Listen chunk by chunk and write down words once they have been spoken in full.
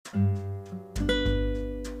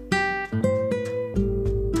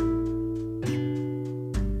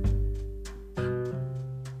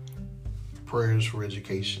years for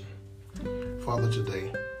education. Father,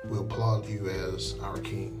 today we applaud you as our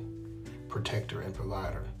King, protector, and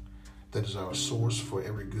provider. That is our source for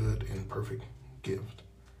every good and perfect gift.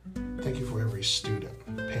 Thank you for every student,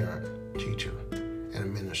 parent, teacher, and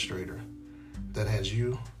administrator that has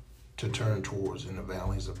you to turn towards in the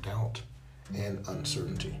valleys of doubt and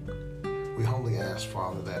uncertainty. We humbly ask,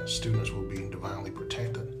 Father, that students will be divinely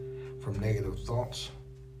protected from negative thoughts,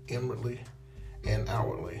 inwardly and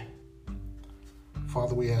outwardly.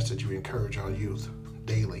 Father, we ask that you encourage our youth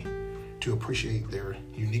daily to appreciate their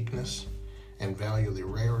uniqueness and value the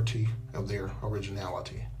rarity of their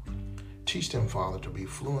originality. Teach them, Father, to be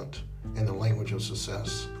fluent in the language of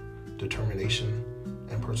success, determination,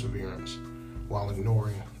 and perseverance, while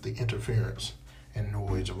ignoring the interference and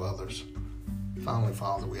noise of others. Finally,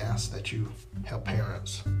 Father, we ask that you help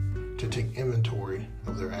parents to take inventory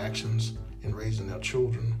of their actions in raising their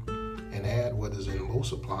children and add what is in low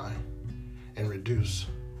supply and reduce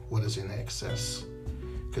what is in excess.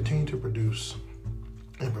 Continue to produce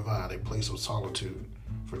and provide a place of solitude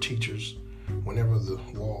for teachers whenever the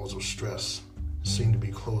walls of stress seem to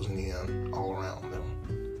be closing in all around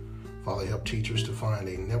them. Father, help teachers to find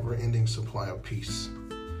a never-ending supply of peace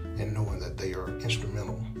and knowing that they are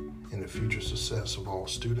instrumental in the future success of all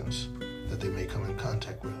students that they may come in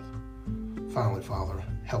contact with. Finally, Father,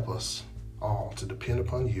 help us all to depend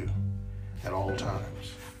upon you at all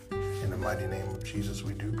times. In the mighty name of Jesus,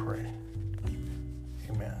 we do pray.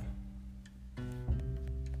 Amen.